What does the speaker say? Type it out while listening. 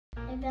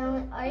Hey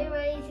Bentley, are you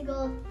ready to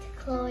go to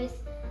Khloe's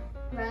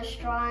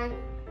restaurant?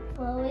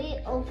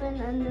 Khloe opened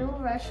a new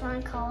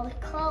restaurant called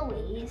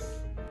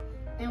Khloe's.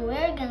 And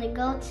we're gonna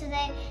go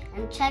today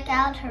and check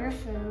out her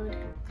food.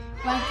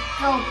 Let's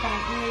go,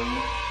 Bentley.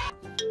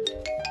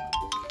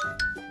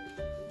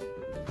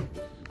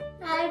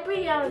 Hi,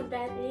 Brielle and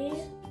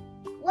Bentley.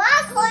 Wow,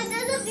 Khloe,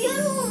 there's a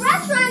beautiful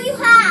restaurant you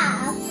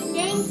have.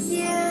 Thank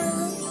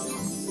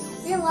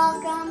you. You're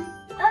welcome.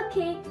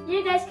 Okay,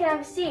 you guys can have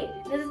a seat.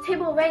 There's a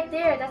table right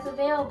there that's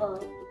available.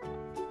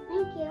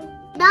 Thank you.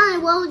 Bentley,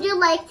 what would you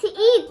like to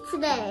eat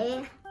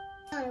today?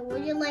 Bentley,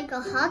 would you like a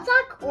hot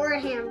dog or a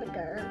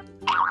hamburger?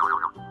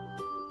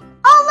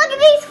 Oh, look at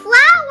these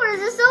flowers.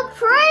 They're so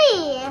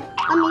pretty.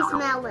 Let me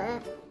smell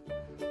it.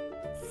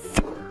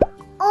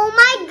 Oh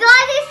my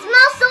God, they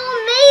smell so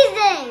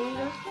amazing.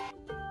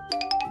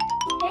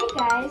 Hey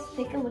guys,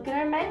 take a look at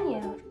our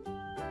menu.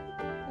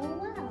 Oh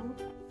wow.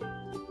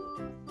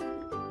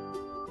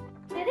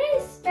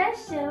 Today's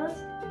specials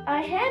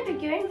are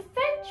hamburger and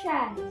french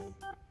fries.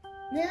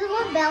 This is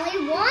what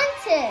Bentley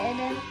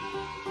wanted.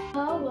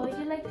 Oh, what would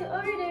you like to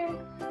order?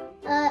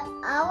 I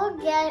will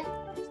get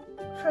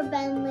for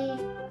Bentley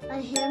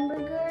a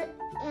hamburger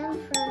and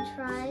french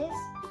fries.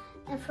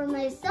 And for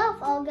myself,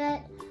 I'll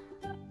get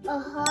a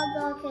hot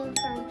dog and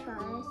french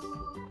fries.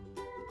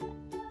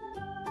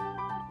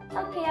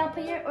 Okay, I'll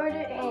put your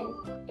order in.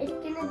 It's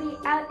gonna be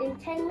out in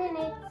 10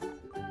 minutes.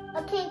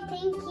 Okay,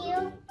 thank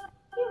you.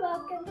 You're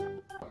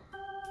welcome.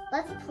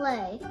 Let's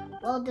play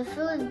while the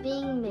food is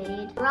being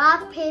made.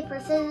 Rock, paper,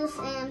 scissors,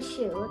 and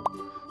shoot.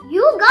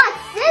 You got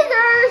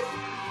scissors!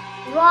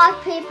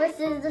 Rock, paper,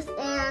 scissors,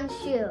 and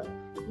shoot.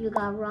 You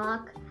got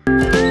rock.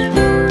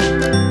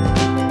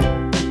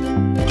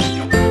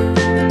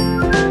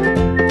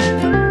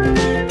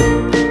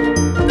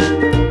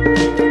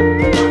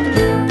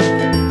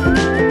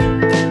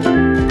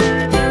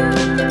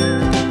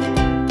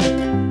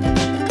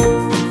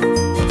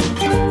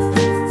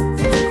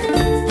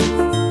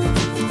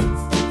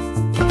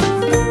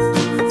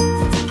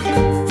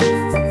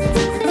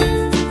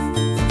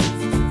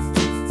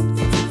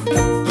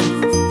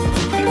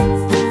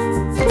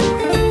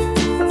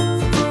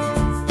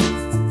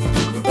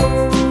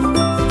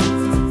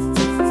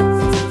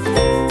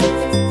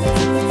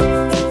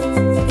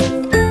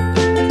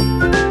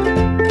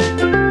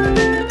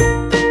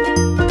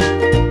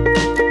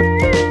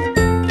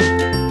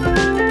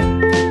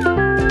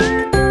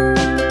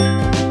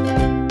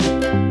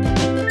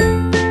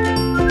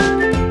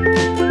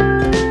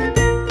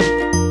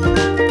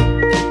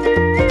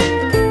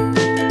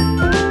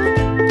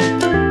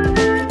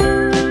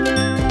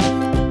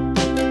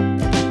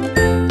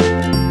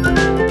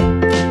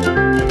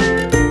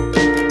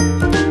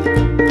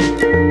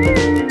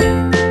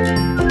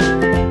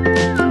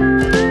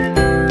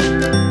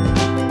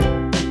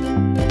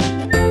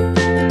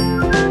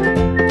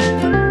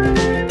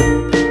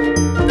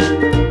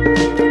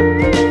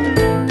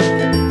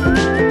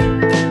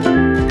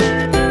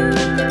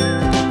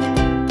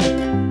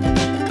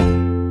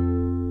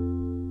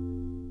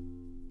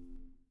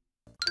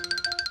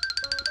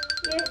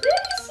 Your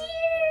food is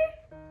here!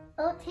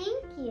 Oh,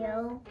 thank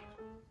you.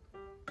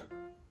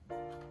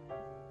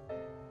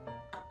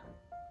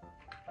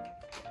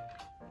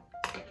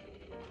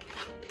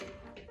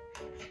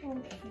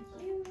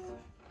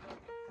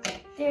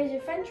 There's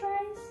your french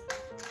fries.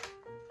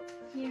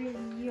 Here's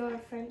your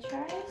french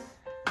fries.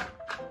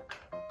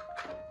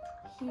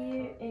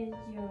 Here is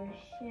your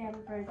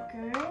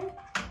hamburger.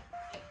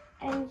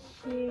 And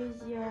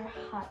here's your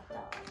hot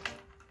dog.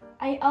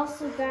 I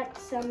also got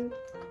some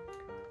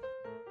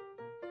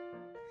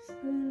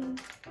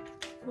spoons,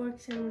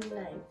 forks, and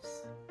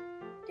knives.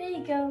 There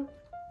you go.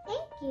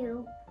 Thank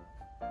you.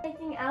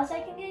 Anything else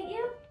I can get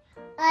you?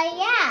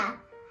 Yeah.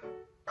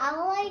 I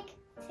would like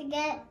to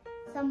get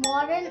some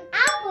water and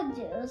apple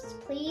juice,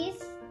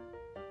 please.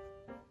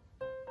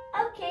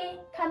 Okay,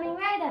 coming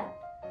right up.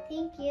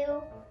 Thank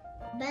you.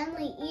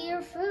 Bentley, eat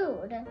your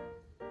food.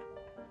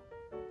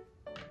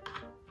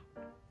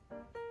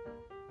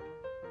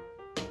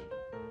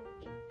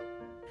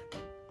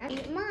 And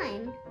eat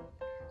mine.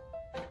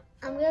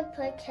 I'm gonna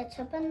put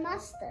ketchup and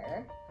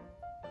mustard.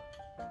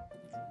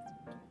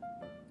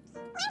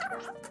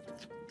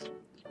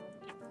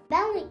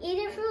 Bentley, eat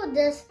your food.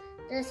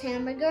 There's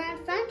hamburger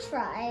and french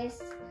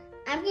fries.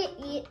 I'm gonna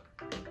eat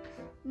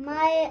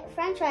my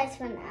french fries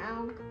for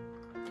now.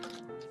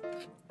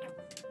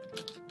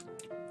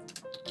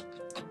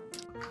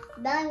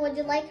 Bentley, would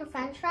you like a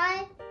french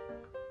fry?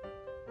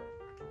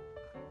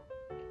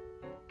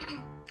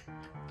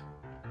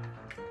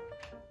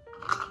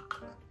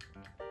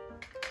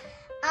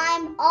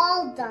 I'm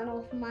all done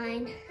with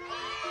mine.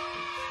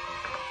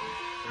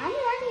 I'm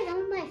already done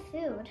with my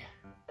food.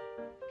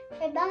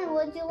 Hey Bentley,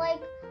 would you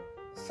like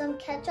some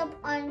ketchup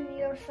on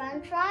your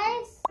french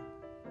fries?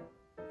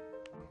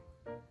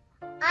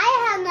 I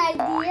have an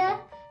idea.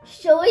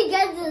 Shall we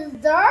get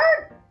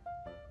dessert?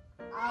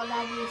 Oh,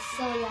 that'd be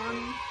so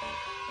yum.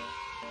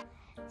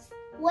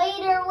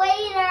 Waiter,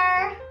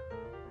 waiter.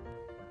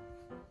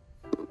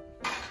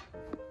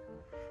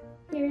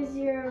 Here's here's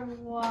your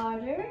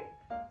water.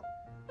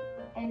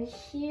 And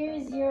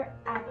here's your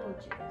apple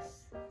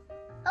juice.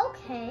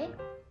 Okay,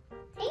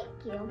 thank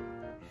you.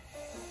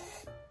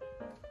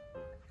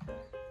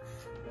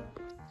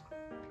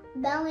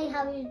 Bentley,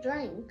 have your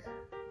drink.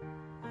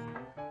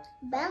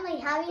 Bentley,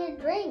 have your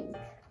drink.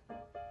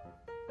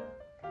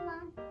 Come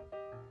on.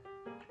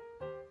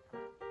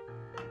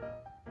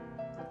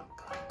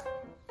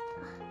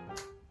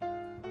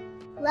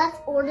 Let's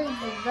order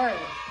dessert.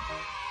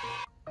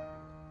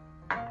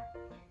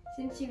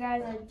 Since you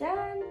guys are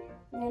done,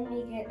 let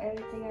me get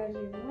everything out of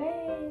your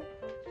way.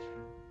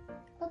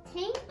 Well,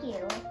 thank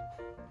you.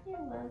 You're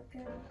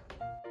welcome.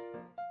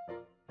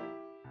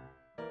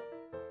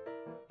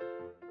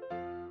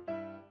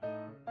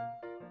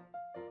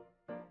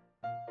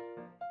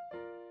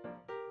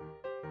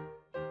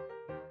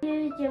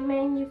 Here's your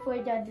menu for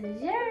the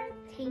dessert.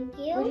 Thank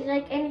Would you. you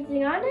like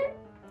anything on it?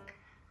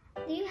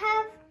 Do you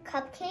have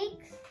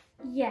cupcakes?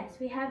 Yes,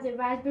 we have the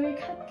raspberry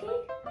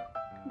cupcake,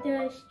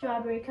 the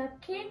strawberry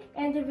cupcake,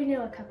 and the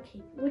vanilla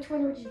cupcake. Which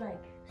one would you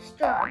like?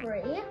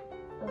 Strawberry.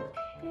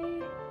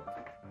 Okay.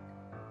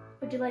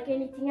 Would you like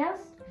anything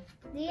else?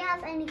 Do you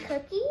have any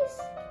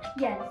cookies?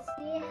 Yes.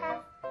 Do you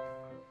have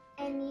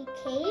any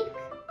cake?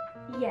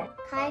 Yes.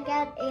 Can I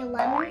get a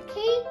lemon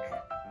cake?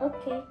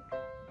 Okay.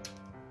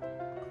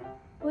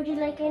 Would you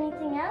like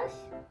anything else?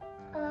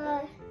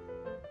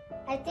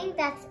 I think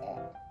that's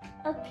it.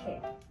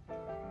 Okay.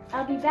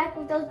 I'll be back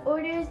with those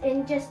orders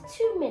in just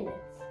 2 minutes.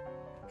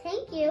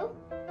 Thank you.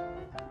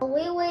 While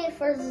we wait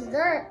for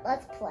dessert,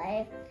 let's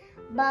play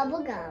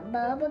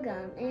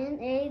bubblegum in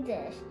a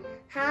dish.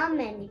 How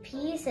many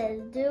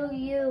pieces do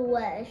you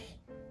wish?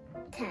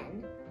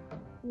 10.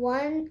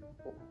 1,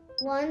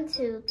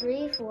 2,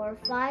 3, 4,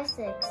 5,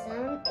 6,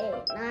 7,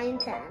 8, 9,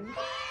 10.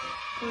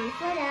 1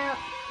 foot out.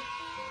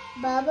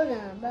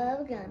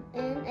 Bubblegum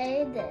in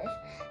a dish.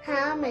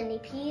 How many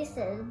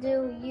pieces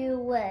do you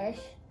wish?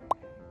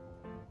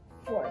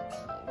 14.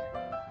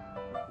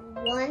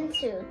 1,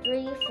 2,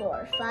 3,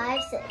 4,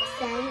 5, 6,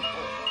 7, 8,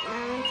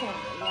 9, 10,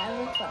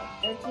 11, 12,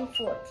 13,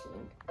 14.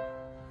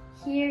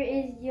 Here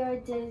is your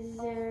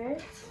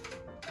dessert.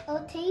 Oh,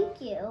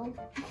 thank you.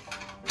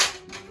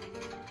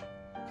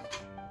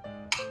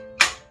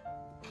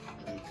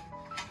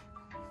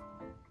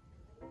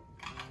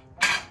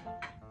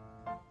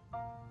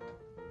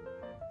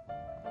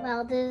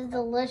 Wow, this is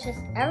delicious.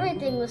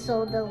 Everything was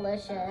so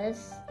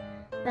delicious.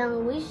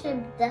 Then we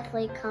should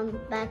definitely come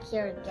back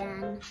here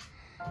again.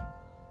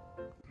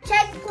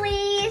 Check,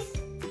 please.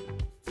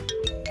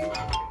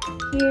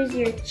 Here's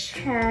your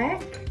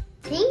check.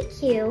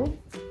 Thank you.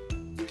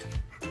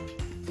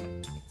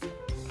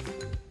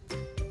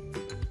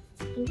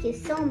 Thank you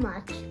so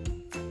much.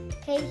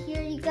 Okay,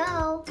 here you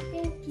go.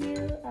 Thank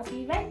you. I'll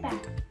be right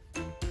back.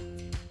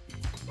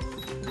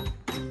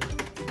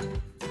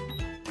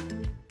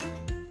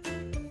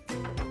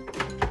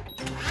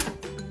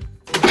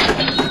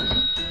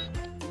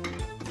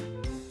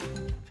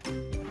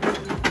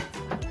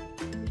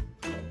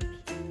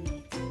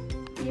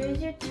 Here's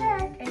your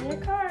check and your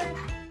card.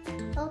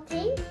 Oh,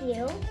 thank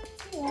you.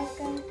 You're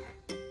welcome.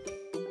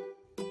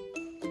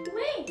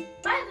 Wait,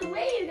 by the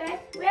way, you guys,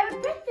 we have a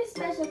breakfast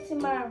special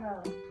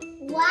tomorrow.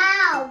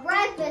 Wow,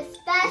 breakfast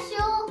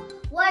special?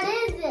 What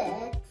is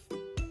it?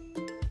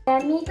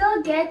 Let me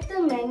go get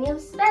the menu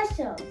of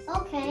specials.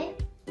 Okay.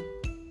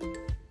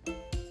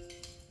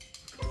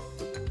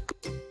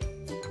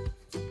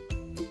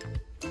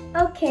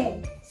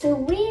 Okay, so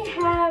we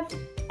have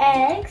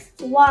eggs,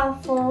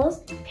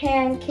 waffles,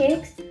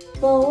 pancakes,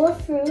 bowl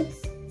of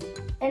fruits,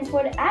 and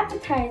for the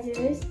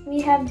appetizers,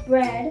 we have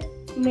bread,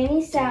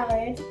 mini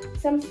salad,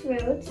 some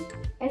fruits,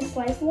 and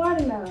sliced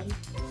watermelon.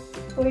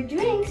 For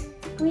drinks,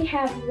 we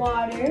have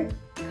water,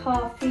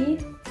 coffee,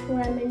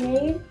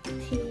 lemonade,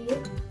 tea,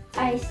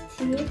 iced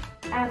tea,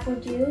 apple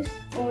juice,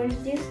 orange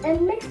juice,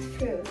 and mixed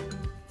fruit.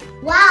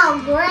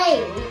 Wow,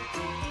 great.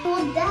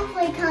 We'll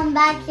definitely come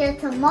back here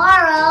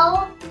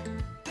tomorrow.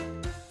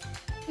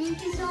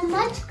 Thank you so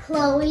much,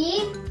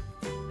 Khloe.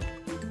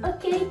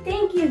 Okay,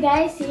 thank you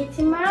guys. See you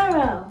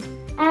tomorrow.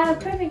 I have a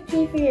perfect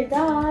treat for your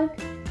dog.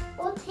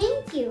 Well,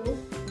 thank you.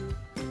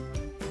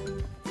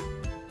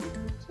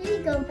 Here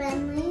you go,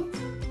 Bentley.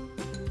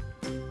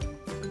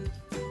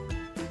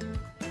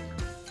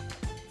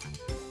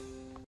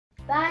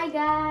 Bye,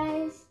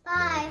 guys.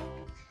 Bye.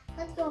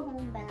 Let's go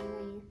home, Bentley.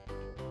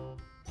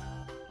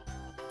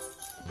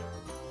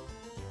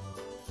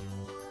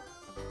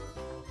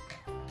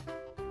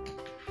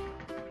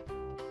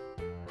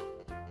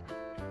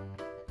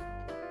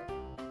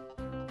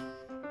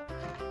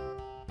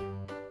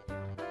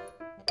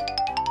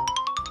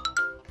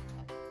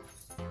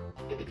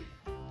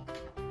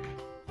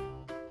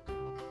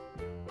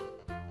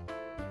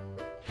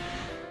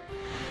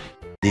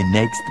 The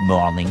next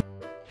morning.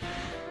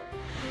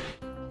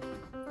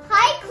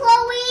 Hi,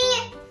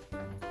 Khloe.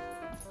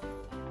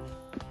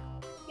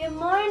 Good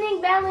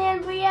morning, Bentley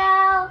and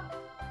Brielle.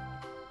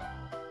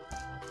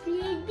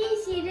 Please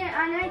be seated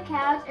on our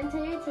couch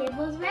until your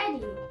table is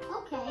ready.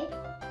 Okay.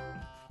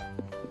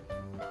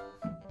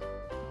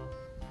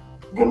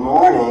 Good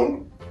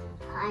morning.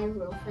 Hi,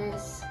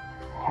 Rufus.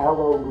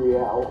 Hello,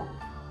 Brielle.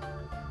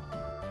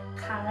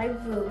 Hi,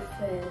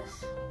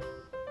 Rufus.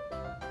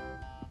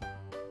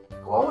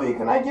 Khloe,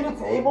 can I get a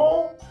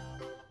table?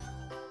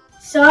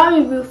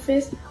 Sorry,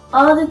 Rufus.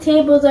 All the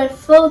tables are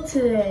full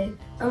today.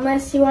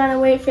 Unless you want to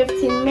wait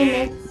 15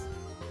 minutes.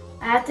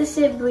 I have to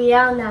sit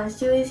Brielle now.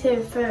 She was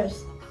here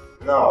first.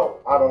 No,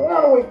 I don't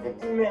want to wait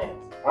 15 minutes.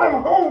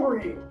 I'm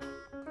hungry.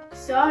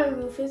 Sorry,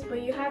 Rufus,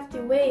 but you have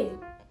to wait.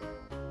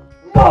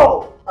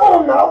 No,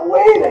 I'm not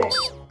waiting.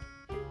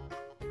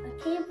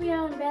 Okay,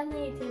 Brielle and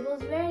Bentley, your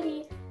table's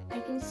ready. I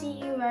can see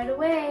you right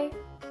away.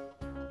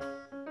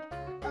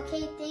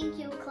 Okay, thank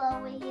you,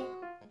 Khloe.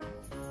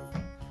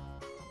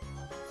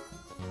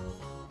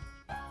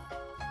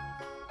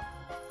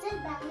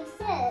 Sit, Bentley,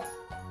 sit.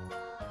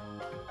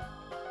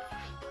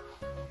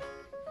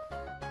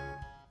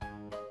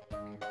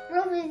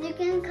 Rufus, you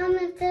can come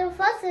and sit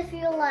with us if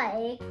you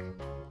like.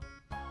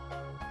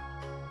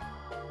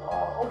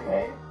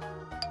 Okay.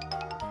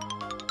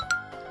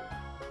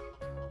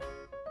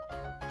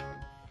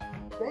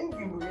 Thank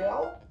you,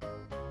 Brielle.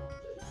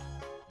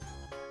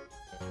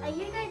 Are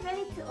you guys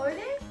ready to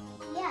order?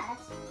 Yes.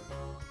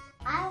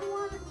 I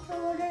want to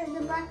order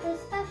the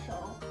breakfast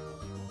special.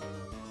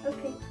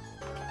 Okay.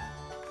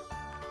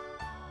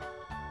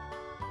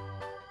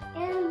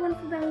 And one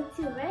for Bentley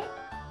too, right?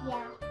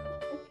 Yeah.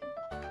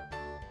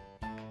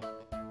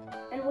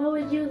 And what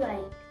would you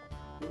like?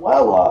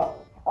 Well,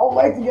 I would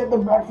like to get the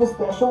breakfast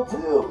special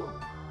too.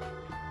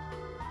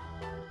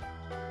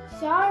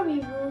 Sorry,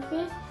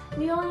 Rufus.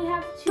 We only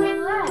have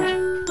 2 left.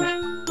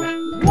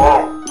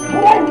 What?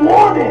 But I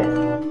want it!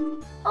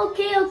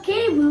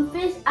 Okay,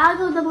 Rufus. I'll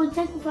go double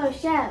check with our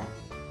chef.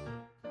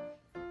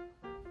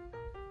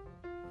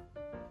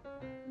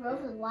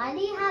 Rufus, why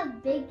do you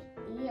have big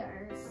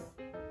ears?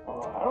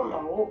 I don't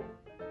know.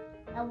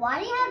 And why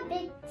do you have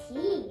big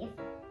teeth?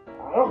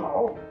 I don't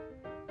know.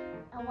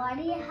 And why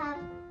do you have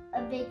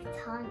a big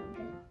tongue?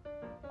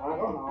 I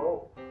don't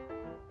know.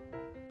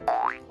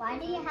 Why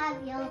do you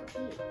have yellow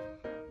teeth?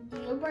 Do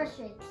you brush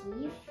your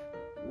teeth?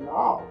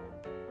 No.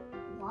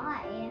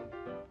 Why?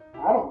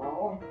 I don't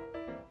know.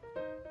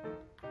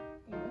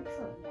 They look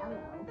so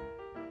yellow.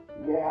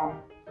 Yeah.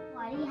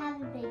 Why do you have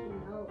a big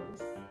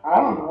nose? I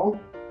don't know.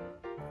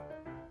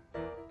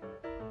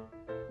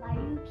 Why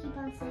do you keep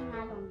on saying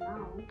I don't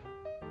know?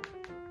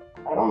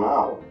 I don't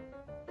know.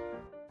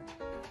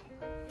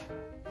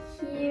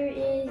 Here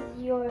is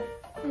your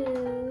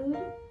food.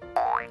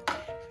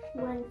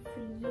 One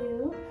for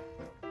you.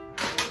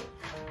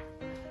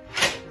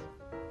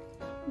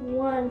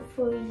 One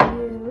for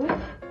you.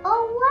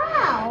 Oh,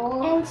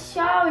 wow! And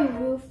sorry,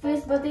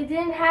 Rufus, but they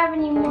didn't have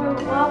any more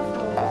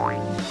waffles.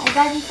 I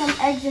got you some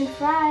eggs and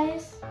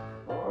fries.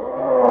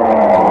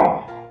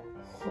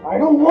 I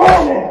don't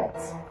want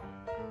it!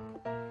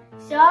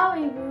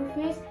 Sorry,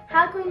 Rufus.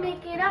 How can we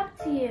make it up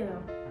to you?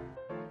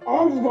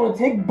 I'm just gonna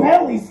take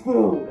Bentley's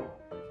food.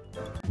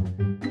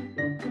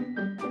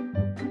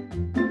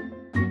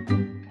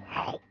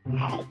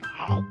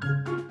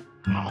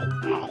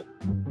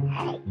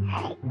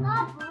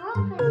 Stop,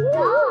 Rufus,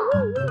 stop!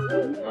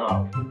 No.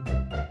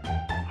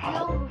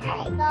 No,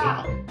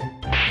 stop.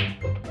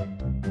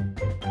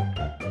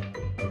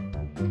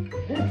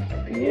 This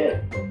is it.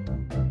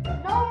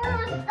 No,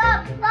 Rufus,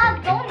 stop, stop!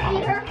 Don't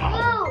eat her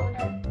food!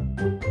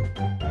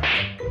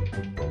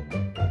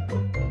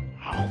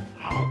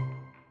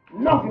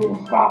 Nothing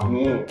will stop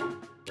me.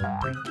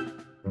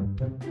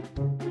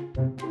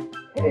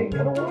 Hey,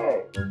 get away.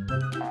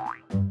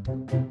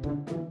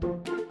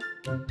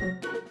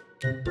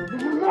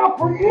 This is not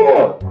for you.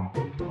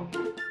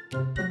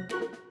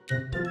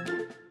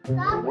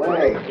 Stop,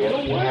 Away, get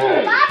away.